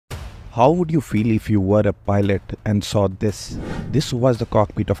How would you feel if you were a pilot and saw this? This was the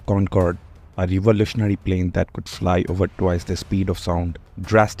cockpit of Concorde, a revolutionary plane that could fly over twice the speed of sound,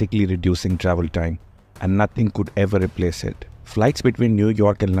 drastically reducing travel time, and nothing could ever replace it. Flights between New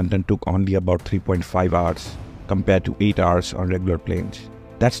York and London took only about 3.5 hours, compared to 8 hours on regular planes.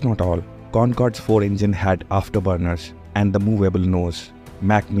 That's not all. Concorde's 4-engine had afterburners and the movable nose.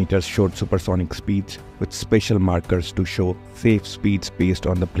 Mach meters showed supersonic speeds with special markers to show safe speeds based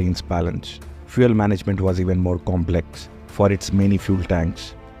on the plane's balance. Fuel management was even more complex for its many fuel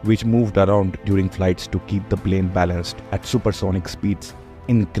tanks, which moved around during flights to keep the plane balanced at supersonic speeds.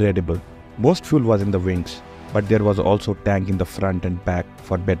 Incredible. Most fuel was in the wings, but there was also a tank in the front and back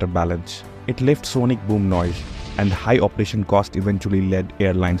for better balance. It left sonic boom noise, and high operation cost eventually led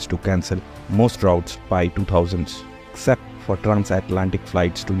airlines to cancel most routes by 2000s, except for transatlantic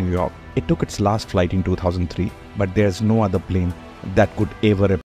flights to New York. It took its last flight in 2003, but there's no other plane that could ever